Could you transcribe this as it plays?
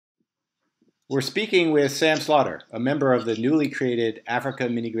We're speaking with Sam Slaughter, a member of the newly created Africa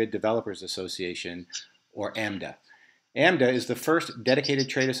Mini-Grid Developers Association, or AMDA. AMDA is the first dedicated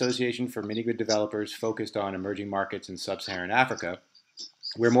trade association for mini-grid developers focused on emerging markets in sub-Saharan Africa,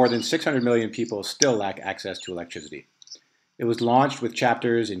 where more than 600 million people still lack access to electricity. It was launched with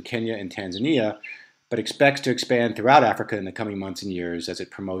chapters in Kenya and Tanzania, but expects to expand throughout Africa in the coming months and years as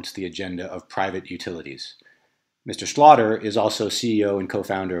it promotes the agenda of private utilities. Mr. Slaughter is also CEO and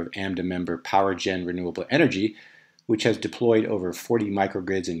co-founder of AMDA member PowerGen Renewable Energy, which has deployed over 40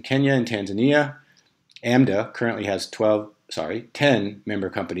 microgrids in Kenya and Tanzania. AMDA currently has 10 member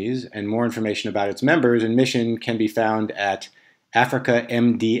companies, and more information about its members and mission can be found at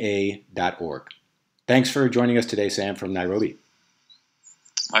africamda.org. Thanks for joining us today, Sam, from Nairobi.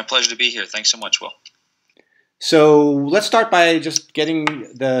 My pleasure to be here. Thanks so much, Will. So let's start by just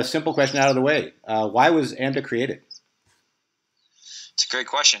getting the simple question out of the way. Why was AMDA created? It's a great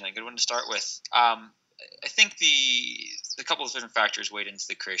question, a good one to start with. I think the couple of different factors weighed into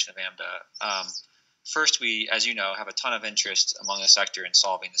the creation of AMDA. First, we, as you know, have a ton of interest among the sector in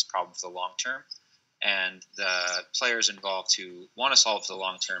solving this problem for the long term. And the players involved who want to solve for the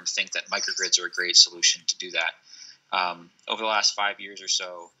long term think that microgrids are a great solution to do that. Over the last 5 years or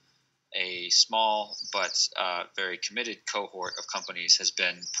so, a small but very committed cohort of companies has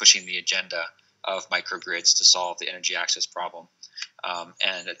been pushing the agenda of microgrids to solve the energy access problem.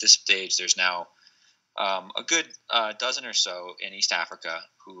 And at this stage, there's now a good dozen or so in East Africa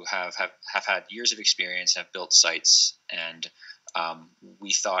who have had years of experience, have built sites, and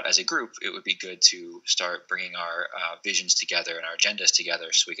we thought as a group it would be good to start bringing our visions together and our agendas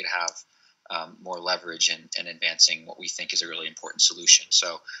together so we could have more leverage in advancing what we think is a really important solution.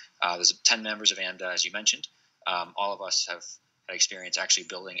 So there's 10 members of AMDA, as you mentioned. All of us have had experience actually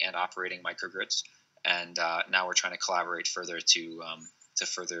building and operating microgrids, and now we're trying to collaborate further to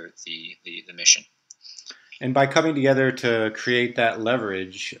further the mission. And by coming together to create that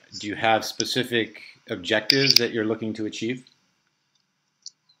leverage, do you have specific objectives that you're looking to achieve?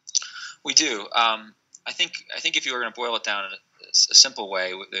 We do. I think if you were going to boil it down in a simple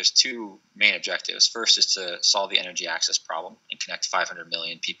way, there's two main objectives. First is to solve the energy access problem and connect 500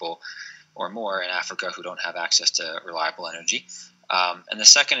 million people or more in Africa who don't have access to reliable energy. And the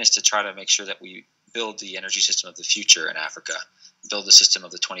second is to try to make sure that we build the energy system of the future in Africa, build the system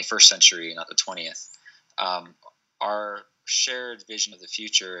of the 21st century, not the 20th. Our shared vision of the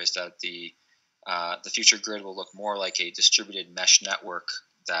future is that the future grid will look more like a distributed mesh network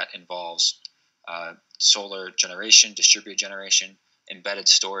that involves solar generation, distributed generation, embedded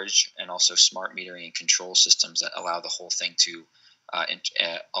storage, and also smart metering and control systems that allow the whole thing to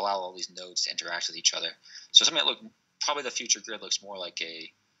allow all these nodes to interact with each other. So something that probably the future grid looks more like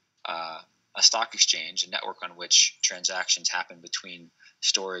a stock exchange, a network on which transactions happen between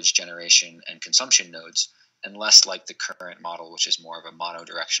storage, generation, and consumption nodes, and less like the current model, which is more of a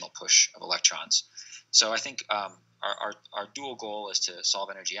monodirectional push of electrons. So I think our dual goal is to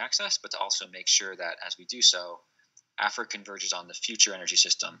solve energy access, but to also make sure that as we do so, Africa converges on the future energy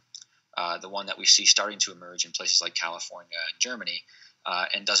system, the one that we see starting to emerge in places like California and Germany,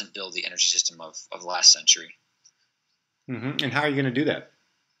 and doesn't build the energy system of last century. Mm-hmm. And how are you going to do that?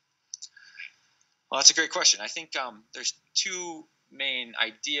 Well, that's a great question. I think there's two main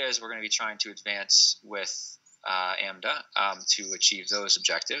ideas we're going to be trying to advance with AMDA to achieve those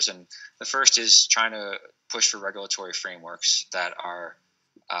objectives. And the first is trying to push for regulatory frameworks that are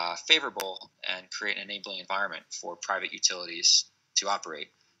favorable and create an enabling environment for private utilities to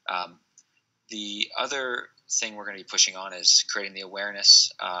operate. The other thing we're going to be pushing on is creating the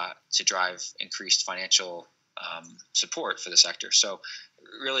awareness to drive increased financial support for the sector. So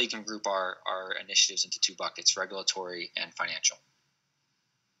really you can group our initiatives into two buckets, regulatory and financial.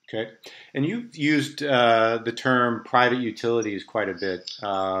 Okay. And you've used the term private utilities quite a bit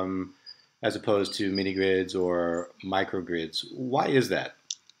as opposed to mini-grids or microgrids. Why is that?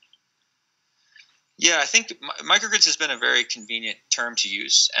 Yeah, I think microgrids has been a very convenient term to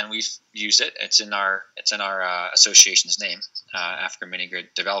use, and we've used it. It's in our association's name, African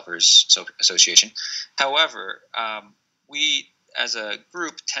Mini-Grid Developers Association. However, we as a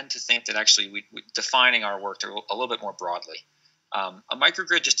group tend to think that actually we defining our work a little bit more broadly. A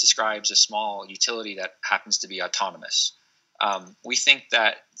microgrid just describes a small utility that happens to be autonomous. We think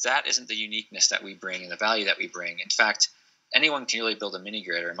that isn't the uniqueness that we bring and the value that we bring. In fact, anyone can really build a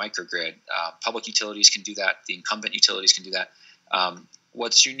mini-grid or a microgrid. Public utilities can do that. The incumbent utilities can do that.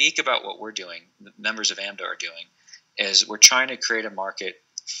 What's unique about what we're doing, the members of AMDA are doing, is we're trying to create a market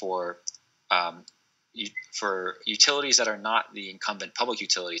for utilities that are not the incumbent public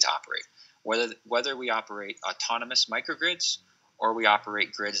utility to operate. Whether we operate autonomous microgrids or we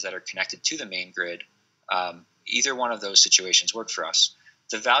operate grids that are connected to the main grid. Either one of those situations work for us.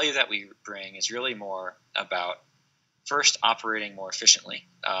 The value that we bring is really more about first operating more efficiently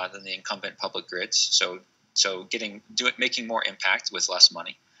than the incumbent public grids, so making more impact with less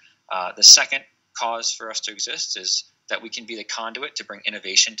money. The second cause for us to exist is that we can be the conduit to bring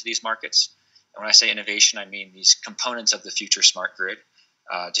innovation to these markets. And when I say innovation, I mean these components of the future smart grid,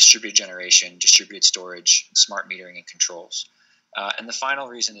 distributed generation, distributed storage, smart metering and controls. And the final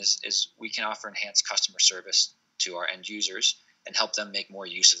reason is we can offer enhanced customer service to our end users and help them make more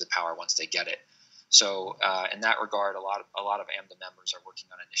use of the power once they get it. So in that regard, a lot of AMDA members are working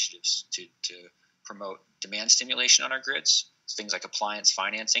on initiatives to promote demand stimulation on our grids, things like appliance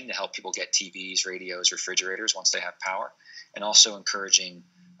financing to help people get TVs, radios, refrigerators once they have power, and also encouraging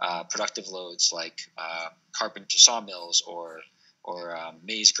productive loads like carpenter sawmills or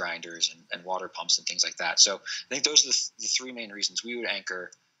maize grinders and water pumps and things like that. So I think those are the three main reasons we would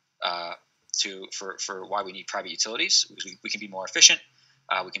anchor for why we need private utilities. We can be more efficient,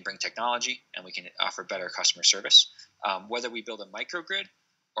 we can bring technology, and we can offer better customer service. Whether we build a microgrid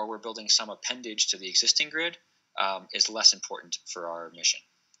or we're building some appendage to the existing grid is less important for our mission.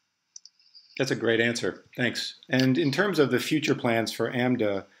 That's a great answer. Thanks. And in terms of the future plans for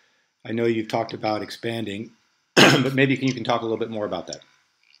AMDA, I know you've talked about expanding, but maybe you can talk a little bit more about that.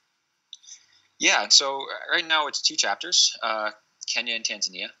 Yeah, so right now it's 2 chapters, Kenya and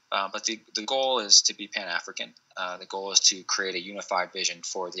Tanzania, but the goal is to be Pan-African. The goal is to create a unified vision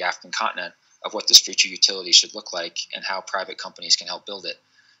for the African continent of what this future utility should look like and how private companies can help build it.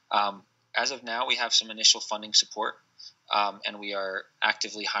 As of now, we have some initial funding support, and we are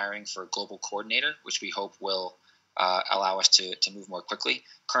actively hiring for a global coordinator, which we hope will allow us to move more quickly.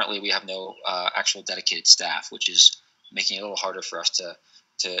 Currently, we have no actual dedicated staff, which is making it a little harder for us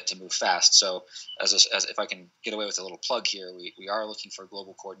to move fast. So as if I can get away with a little plug here, we are looking for a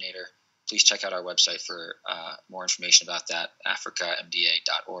global coordinator. Please check out our website for more information about that,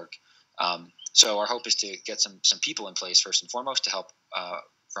 africamda.org. So our hope is to get some people in place first and foremost to help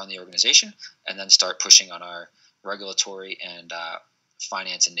run the organization, and then start pushing on our regulatory and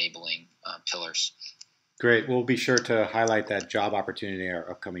finance enabling pillars. Great. We'll be sure to highlight that job opportunity in our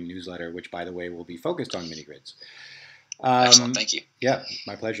upcoming newsletter, which, by the way, will be focused on mini grids. Excellent. Thank you. Yeah,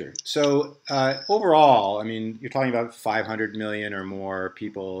 my pleasure. So overall, I mean, you're talking about 500 million or more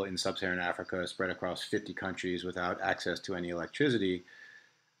people in sub-Saharan Africa spread across 50 countries without access to any electricity.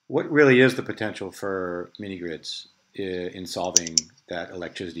 What really is the potential for mini grids in solving that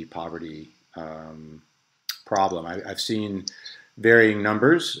electricity poverty problem? I've seen varying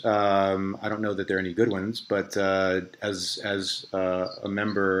numbers. I don't know that there are any good ones, but as a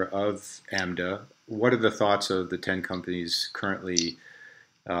member of AMDA, what are the thoughts of the 10 companies currently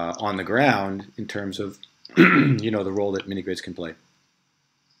on the ground in terms of the role that mini grids can play?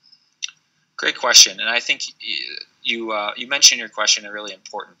 Great question, and I think you mentioned in your question a really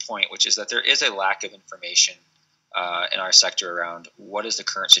important point, which is that there is a lack of information in our sector around what is the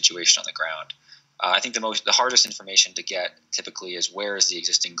current situation on the ground. I think the hardest information to get typically is where is the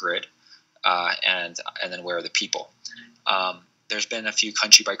existing grid, and then where are the people. There's been a few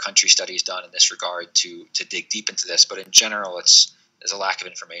country by country studies done in this regard to dig deep into this, but in general, there's a lack of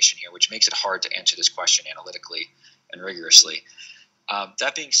information here, which makes it hard to answer this question analytically and rigorously.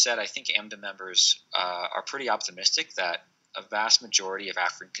 That being said, I think AMDA members are pretty optimistic that a vast majority of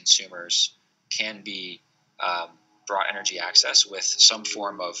African consumers can be brought energy access with some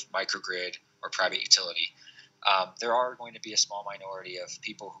form of microgrid or private utility. There are going to be a small minority of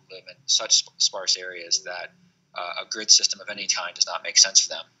people who live in such sparse areas that a grid system of any kind does not make sense for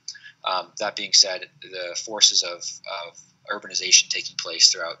them. That being said, the forces of urbanization taking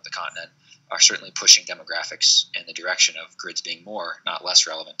place throughout the continent are certainly pushing demographics in the direction of grids being more, not less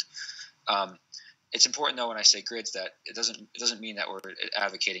relevant. It's important, though, when I say grids, that it doesn't mean that we're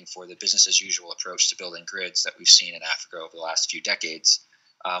advocating for the business as usual approach to building grids that we've seen in Africa over the last few decades.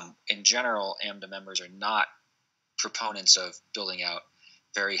 In general, AMDA members are not proponents of building out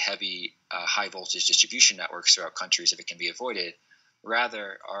very heavy, high voltage distribution networks throughout countries if it can be avoided.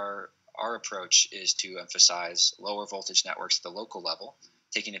 Rather, our approach is to emphasize lower voltage networks at the local level,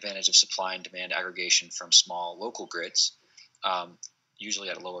 taking advantage of supply and demand aggregation from small local grids, usually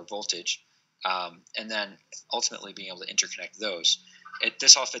at a lower voltage, and then ultimately being able to interconnect those.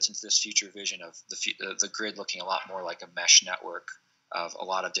 This all fits into this future vision of the grid looking a lot more like a mesh network of a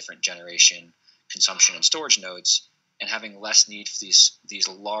lot of different generation, consumption, and storage nodes, and having less need for these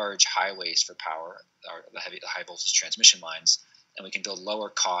large highways for power, or the high voltage transmission lines, and we can build lower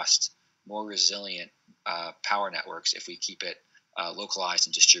cost, more resilient power networks if we keep it localized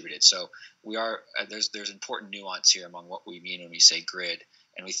and distributed. So we are there's important nuance here among what we mean when we say grid,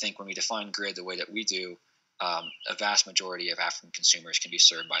 and we think when we define grid the way that we do, a vast majority of African consumers can be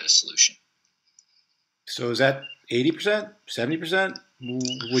served by the solution. So is that 80%, 70%?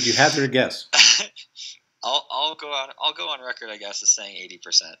 Would you hazard a guess? I'll go on record, I guess, as saying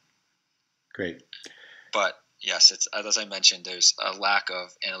 80%. Great. But yes, it's as I mentioned, there's a lack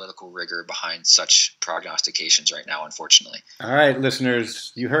of analytical rigor behind such prognostications right now, unfortunately. All right,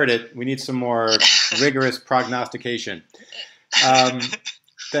 listeners, you heard it. We need some more rigorous prognostication.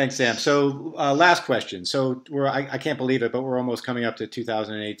 Thanks, Sam. So last question. So I can't believe it, but we're almost coming up to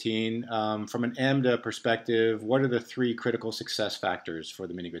 2018. From an AMDA perspective, what are the 3 critical success factors for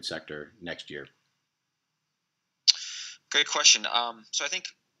the mini-grid sector next year? Great question. So I think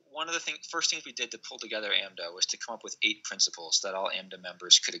one of the first things we did to pull together AMDA was to come up with 8 principles that all AMDA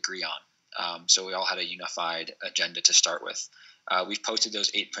members could agree on. So we all had a unified agenda to start with. We've posted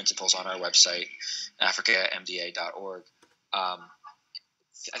those 8 principles on our website, africaamda.org.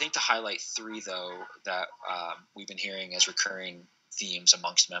 I think to highlight 3, though, that we've been hearing as recurring themes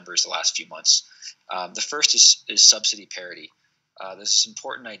amongst members the last few months. The first is subsidy parity. This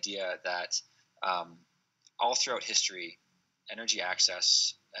important idea that all throughout history, energy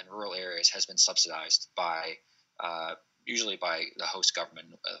access in rural areas has been subsidized by usually by the host government,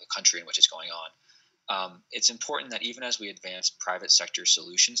 the country in which it's going on. It's important that even as we advance private sector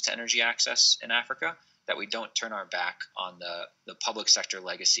solutions to energy access in Africa, that we don't turn our back on the public sector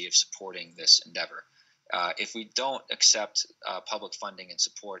legacy of supporting this endeavor. If we don't accept public funding and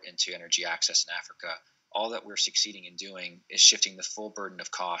support into energy access in Africa, all that we're succeeding in doing is shifting the full burden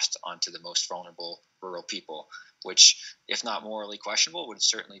of cost onto the most vulnerable rural people, which, if not morally questionable, would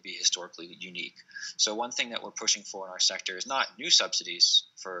certainly be historically unique. So one thing that we're pushing for in our sector is not new subsidies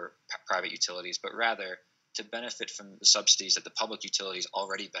for private utilities, but rather to benefit from the subsidies that the public utilities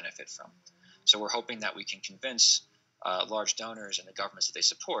already benefit from. So we're hoping that we can convince large donors and the governments that they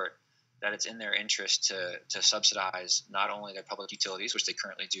support that it's in their interest to subsidize not only their public utilities, which they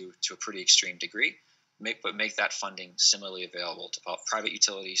currently do to a pretty extreme degree, but make that funding similarly available to private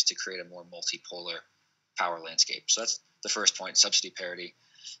utilities to create a more multipolar power landscape. So that's the first point, subsidy parity.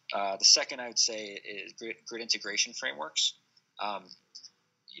 The second, I would say, is grid integration frameworks.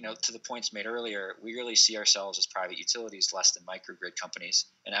 To the points made earlier, we really see ourselves as private utilities less than microgrid companies,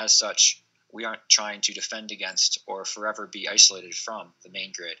 and as such, we aren't trying to defend against or forever be isolated from the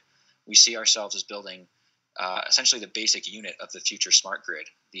main grid. We see ourselves as building essentially the basic unit of the future smart grid,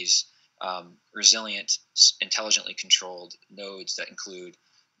 these resilient, intelligently controlled nodes that include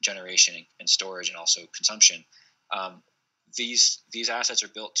generation and storage and also consumption. These assets are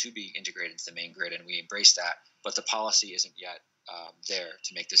built to be integrated into the main grid, and we embrace that, but the policy isn't yet there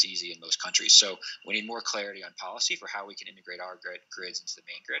to make this easy in most countries. So we need more clarity on policy for how we can integrate our grids into the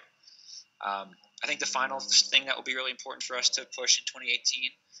main grid. I think the final thing that will be really important for us to push in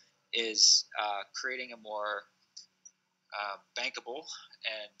 2018 is creating a more bankable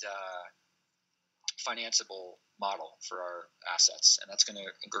and financeable model for our assets, and that's going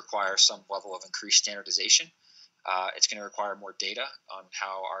to require some level of increased standardization. It's going to require more data on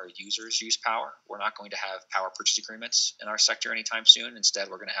how our users use power. We're not going to have power purchase agreements in our sector anytime soon. Instead,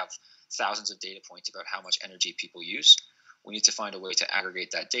 we're going to have thousands of data points about how much energy people use. We need to find a way to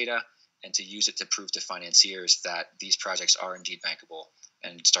aggregate that data and to use it to prove to financiers that these projects are indeed bankable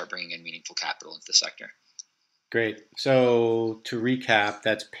and start bringing in meaningful capital into the sector. Great. So to recap,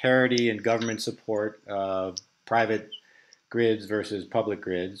 that's parity and government support of private grids versus public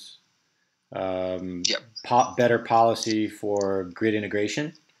grids. Yep. Better policy for grid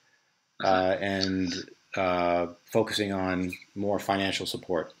integration, and focusing on more financial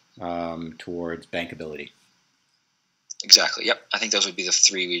support towards bankability. Exactly. Yep. I think those would be the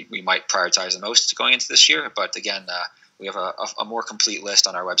 3 we might prioritize the most going into this year. But again, we have a more complete list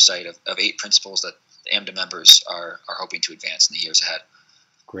on our website of 8 principles that AMDA members are hoping to advance in the years ahead.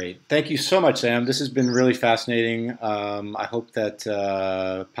 Great. Thank you so much, Sam. This has been really fascinating. I hope that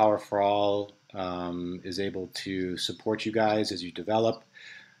Power for All is able to support you guys as you develop.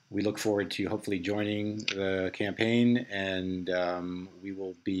 We look forward to hopefully joining the campaign, and we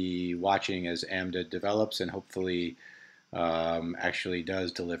will be watching as AMDA develops and hopefully actually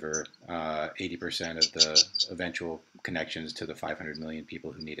does deliver 80% of the eventual connections to the 500 million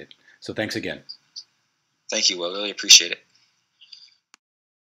people who need it. So thanks again. Thank you. I really appreciate it.